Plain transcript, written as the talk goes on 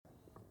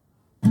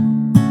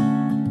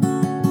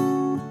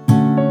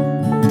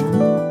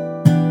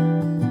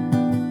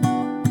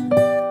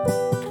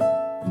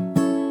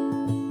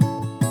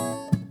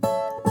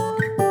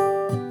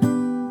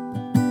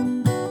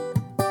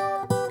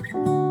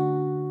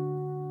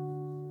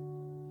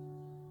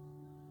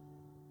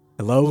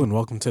Hello, and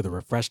welcome to the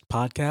Refreshed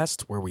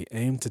Podcast, where we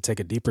aim to take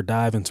a deeper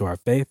dive into our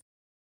faith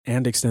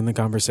and extend the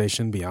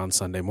conversation beyond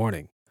Sunday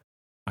morning.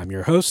 I'm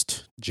your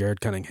host, Jared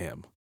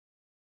Cunningham.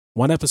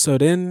 One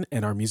episode in,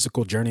 and our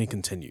musical journey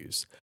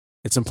continues.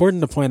 It's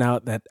important to point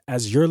out that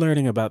as you're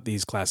learning about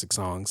these classic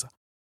songs,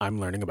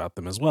 I'm learning about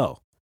them as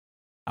well.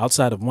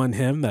 Outside of one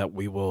hymn that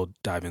we will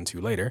dive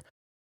into later,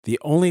 the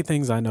only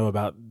things I know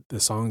about the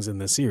songs in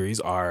this series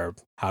are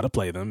how to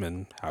play them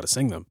and how to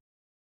sing them.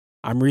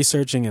 I'm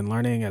researching and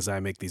learning as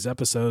I make these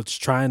episodes,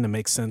 trying to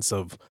make sense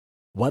of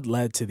what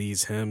led to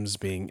these hymns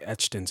being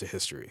etched into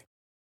history.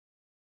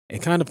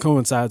 It kind of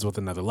coincides with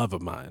another love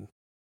of mine.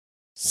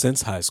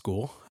 Since high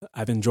school,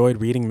 I've enjoyed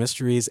reading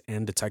mysteries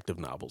and detective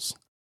novels.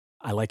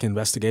 I like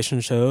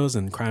investigation shows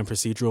and crime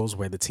procedurals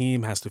where the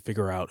team has to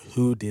figure out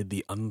who did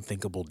the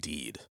unthinkable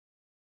deed.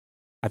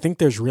 I think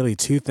there's really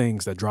two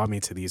things that draw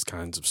me to these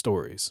kinds of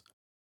stories.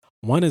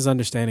 One is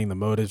understanding the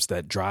motives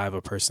that drive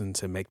a person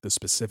to make the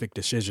specific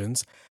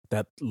decisions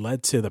that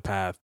led to the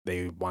path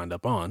they wind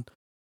up on.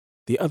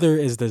 The other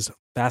is this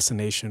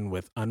fascination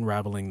with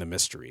unraveling the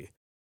mystery,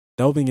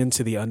 delving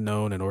into the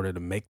unknown in order to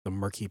make the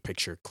murky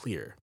picture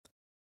clear.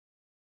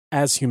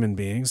 As human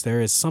beings, there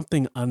is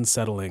something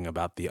unsettling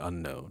about the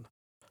unknown.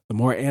 The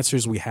more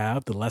answers we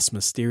have, the less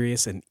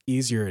mysterious and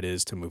easier it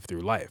is to move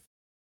through life.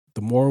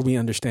 The more we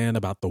understand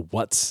about the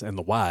whats and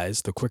the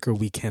whys, the quicker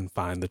we can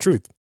find the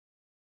truth.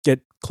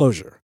 Get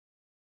closure.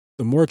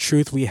 The more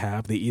truth we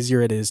have, the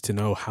easier it is to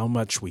know how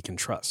much we can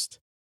trust.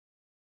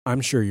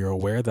 I'm sure you're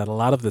aware that a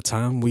lot of the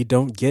time we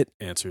don't get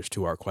answers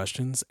to our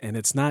questions, and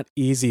it's not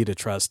easy to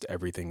trust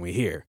everything we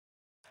hear.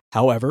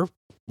 However,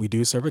 we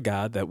do serve a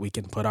God that we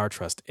can put our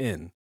trust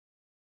in,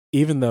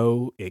 even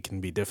though it can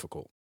be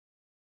difficult.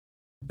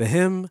 The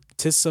hymn,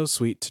 "'Tis So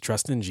Sweet to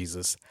Trust in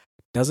Jesus,"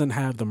 doesn't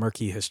have the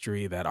murky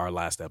history that our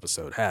last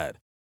episode had.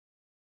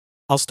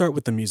 I'll start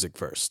with the music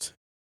first.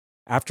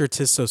 After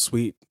 "'Tis So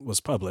Sweet"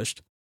 was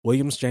published,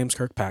 William James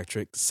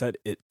Kirkpatrick set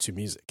it to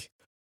music.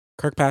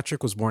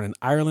 Kirkpatrick was born in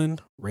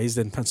Ireland, raised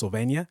in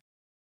Pennsylvania,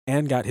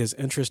 and got his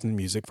interest in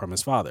music from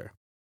his father,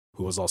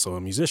 who was also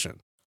a musician.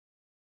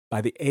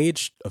 By the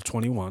age of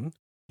 21,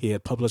 he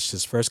had published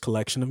his first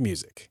collection of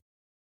music.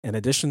 In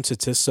addition to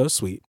 "'Tis So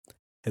Sweet,"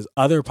 his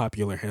other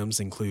popular hymns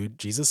include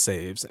 "Jesus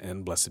Saves"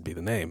 and "Blessed Be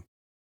the Name,"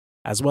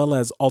 as well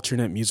as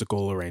alternate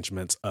musical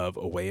arrangements of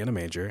 "Away in a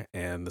Manger"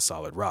 and "The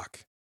Solid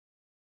Rock."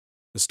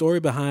 The story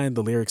behind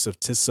the lyrics of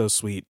 "'Tis So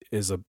Sweet"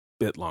 is a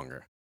bit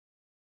longer.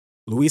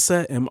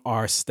 Louisa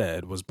M.R.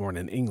 Stead was born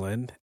in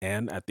England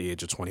and, at the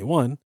age of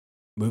 21,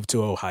 moved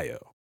to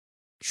Ohio.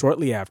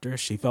 Shortly after,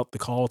 she felt the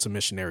call to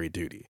missionary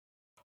duty,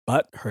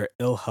 but her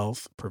ill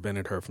health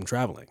prevented her from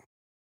traveling.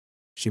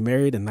 She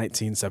married in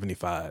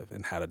 1975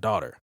 and had a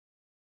daughter.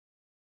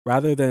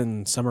 Rather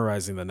than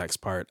summarizing the next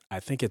part, I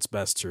think it's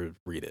best to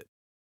read it.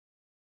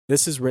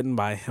 This is written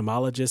by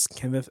hymnologist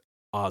Kenneth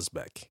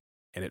Osbeck,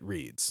 and it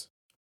reads,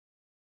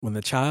 "When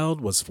the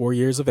child was 4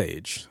 years of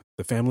age,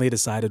 the family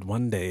decided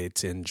one day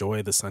to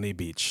enjoy the sunny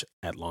beach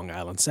at Long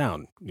Island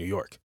Sound, New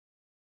York.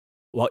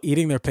 While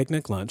eating their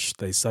picnic lunch,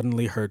 they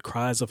suddenly heard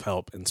cries of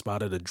help and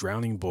spotted a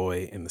drowning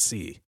boy in the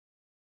sea.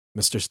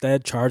 Mr.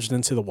 Stead charged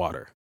into the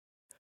water.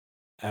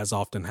 As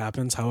often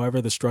happens,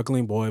 however, the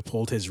struggling boy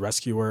pulled his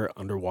rescuer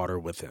underwater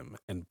with him,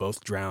 and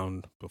both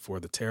drowned before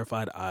the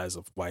terrified eyes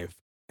of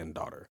wife and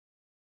daughter.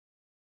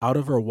 Out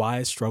of her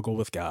wise struggle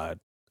with God,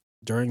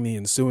 during the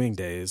ensuing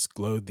days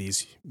glowed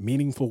these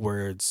meaningful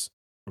words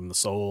from the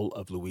soul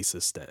of Louisa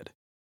Stead."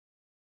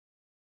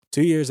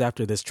 2 years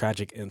after this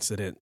tragic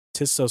incident,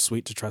 "'Tis So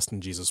Sweet to Trust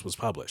in Jesus" was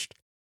published.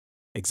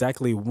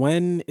 Exactly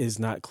when is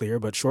not clear,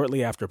 but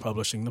shortly after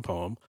publishing the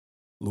poem,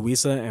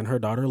 Louisa and her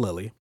daughter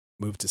Lily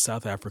moved to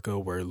South Africa,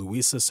 where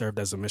Louisa served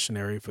as a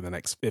missionary for the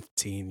next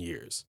 15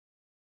 years.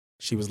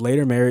 She was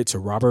later married to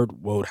Robert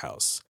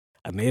Wodehouse,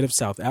 a native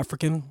South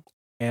African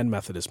and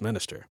Methodist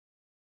minister.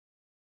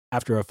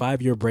 After a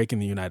 5-year break in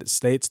the United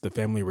States, the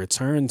family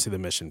returned to the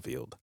mission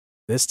field,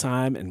 this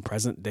time in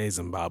present-day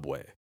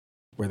Zimbabwe,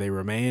 where they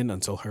remained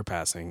until her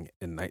passing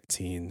in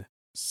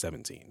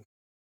 1917.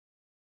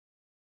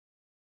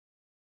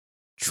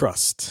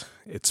 Trust.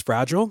 It's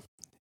fragile,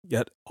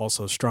 yet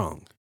also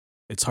strong.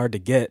 It's hard to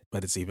get,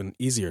 but it's even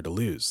easier to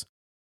lose.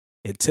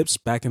 It tips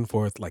back and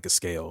forth like a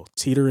scale,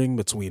 teetering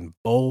between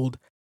bold,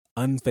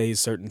 unfazed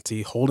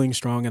certainty, holding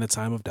strong in a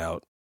time of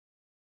doubt,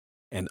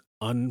 and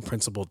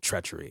unprincipled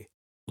treachery,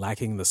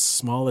 lacking the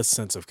smallest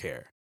sense of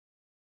care.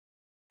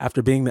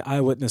 After being the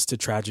eyewitness to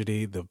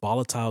tragedy, the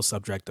volatile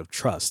subject of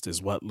trust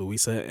is what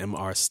Louisa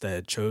M.R.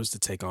 Stead chose to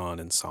take on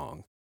in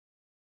song.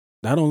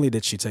 Not only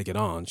did she take it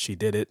on, she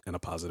did it in a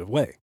positive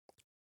way.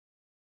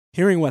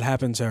 Hearing what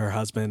happened to her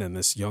husband and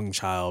this young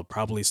child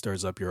probably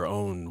stirs up your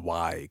own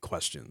why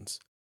questions.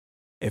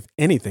 If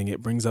anything,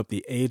 it brings up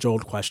the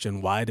age-old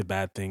question, why do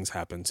bad things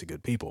happen to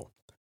good people?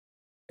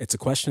 It's a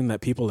question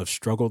that people have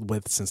struggled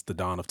with since the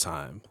dawn of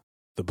time.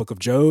 The book of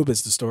Job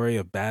is the story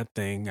of bad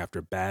thing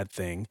after bad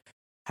thing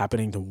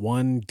happening to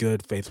one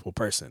good, faithful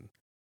person,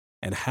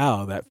 and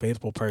how that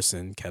faithful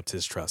person kept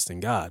his trust in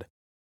God.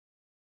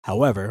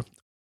 However,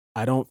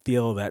 I don't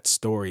feel that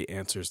story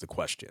answers the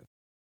question.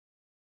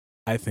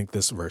 I think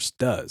this verse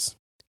does.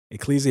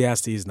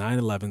 Ecclesiastes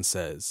 9:11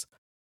 says,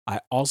 I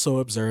also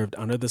observed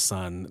under the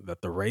sun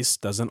that the race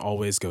doesn't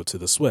always go to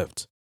the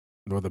swift,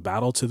 nor the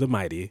battle to the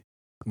mighty,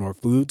 nor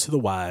food to the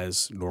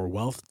wise, nor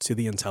wealth to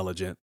the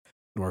intelligent,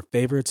 nor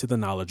favor to the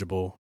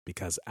knowledgeable,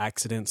 because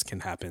accidents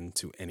can happen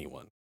to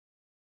anyone.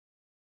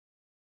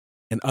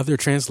 In other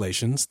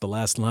translations, the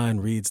last line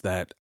reads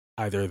that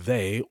either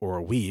they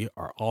or we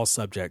are all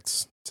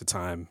subjects to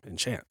time and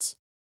chance.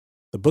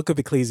 The book of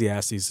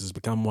Ecclesiastes has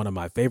become one of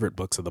my favorite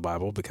books of the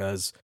Bible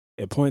because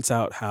it points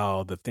out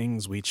how the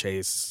things we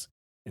chase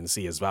and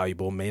see as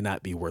valuable may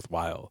not be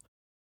worthwhile,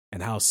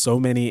 and how so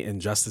many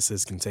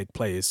injustices can take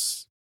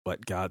place,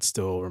 but God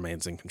still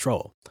remains in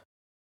control.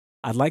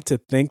 I'd like to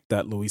think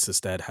that Louisa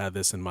Stead had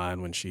this in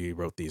mind when she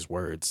wrote these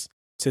words.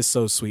 "'Tis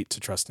so sweet to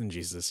trust in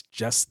Jesus,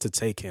 just to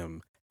take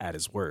him at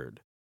his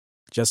word,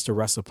 just to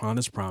rest upon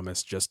his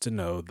promise, just to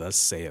know, thus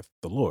saith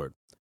the Lord."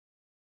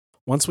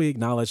 Once we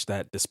acknowledge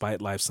that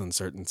despite life's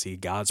uncertainty,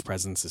 God's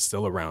presence is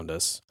still around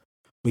us,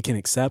 we can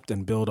accept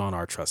and build on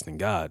our trust in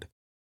God,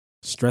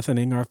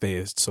 strengthening our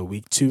faith so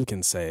we too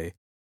can say,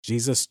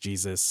 Jesus,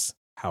 Jesus,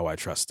 how I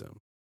trust him.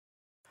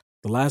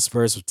 The last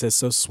verse of "'Tis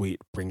so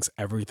sweet" brings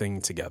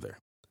everything together.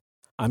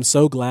 I'm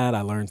so glad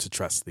I learned to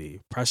trust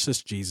thee,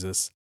 precious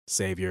Jesus,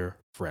 Savior,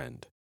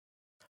 friend.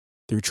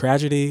 Through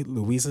tragedy,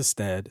 Louisa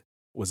Stead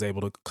was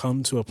able to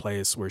come to a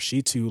place where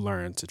she too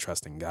learned to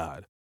trust in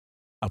God,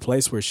 a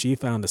place where she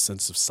found a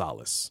sense of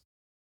solace,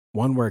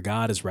 one where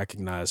God is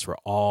recognized for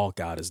all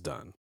God has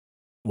done,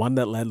 one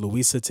that led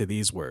Louisa to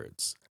these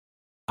words,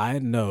 I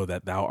know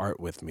that thou art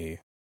with me,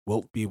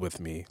 wilt be with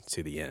me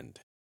to the end.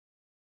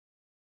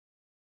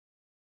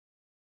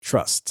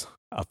 Trust,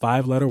 a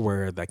 5-letter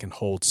word that can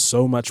hold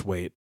so much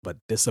weight but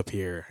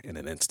disappear in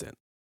an instant.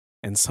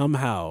 And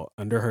somehow,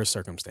 under her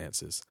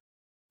circumstances,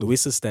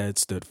 Louisa Stead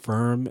stood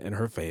firm in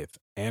her faith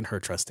and her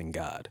trust in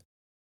God.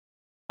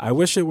 I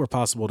wish it were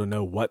possible to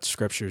know what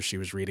scriptures she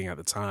was reading at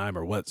the time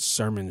or what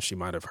sermons she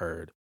might have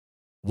heard.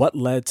 What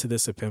led to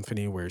this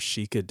epiphany where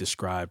she could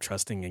describe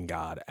trusting in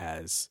God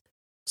as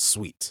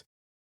sweet?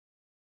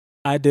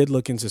 I did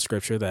look into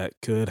scripture that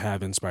could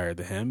have inspired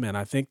the hymn, and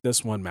I think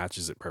this one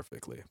matches it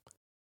perfectly.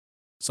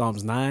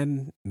 Psalms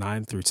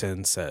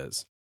 9:9-10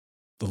 says,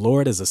 The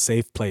Lord is a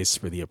safe place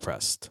for the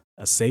oppressed,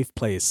 a safe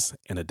place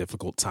in a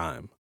difficult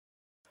time.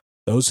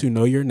 Those who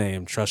know your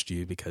name trust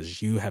you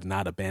because you have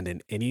not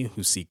abandoned any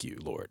who seek you,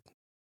 Lord.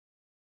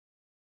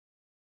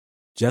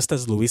 Just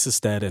as Louisa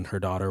Stead and her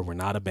daughter were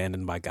not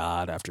abandoned by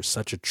God after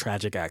such a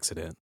tragic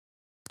accident,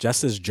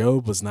 just as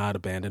Job was not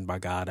abandoned by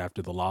God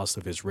after the loss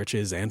of his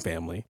riches and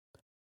family,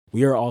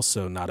 we are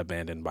also not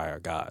abandoned by our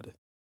God.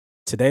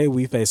 Today,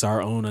 we face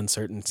our own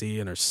uncertainty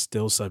and are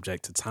still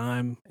subject to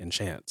time and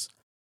chance.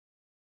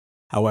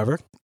 However,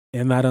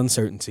 in that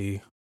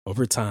uncertainty,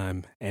 over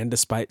time, and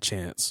despite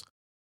chance,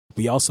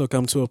 we also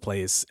come to a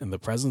place in the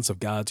presence of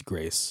God's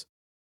grace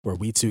where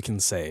we too can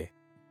say,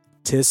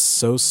 "'Tis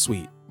so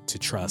sweet to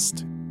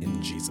trust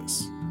in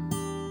Jesus."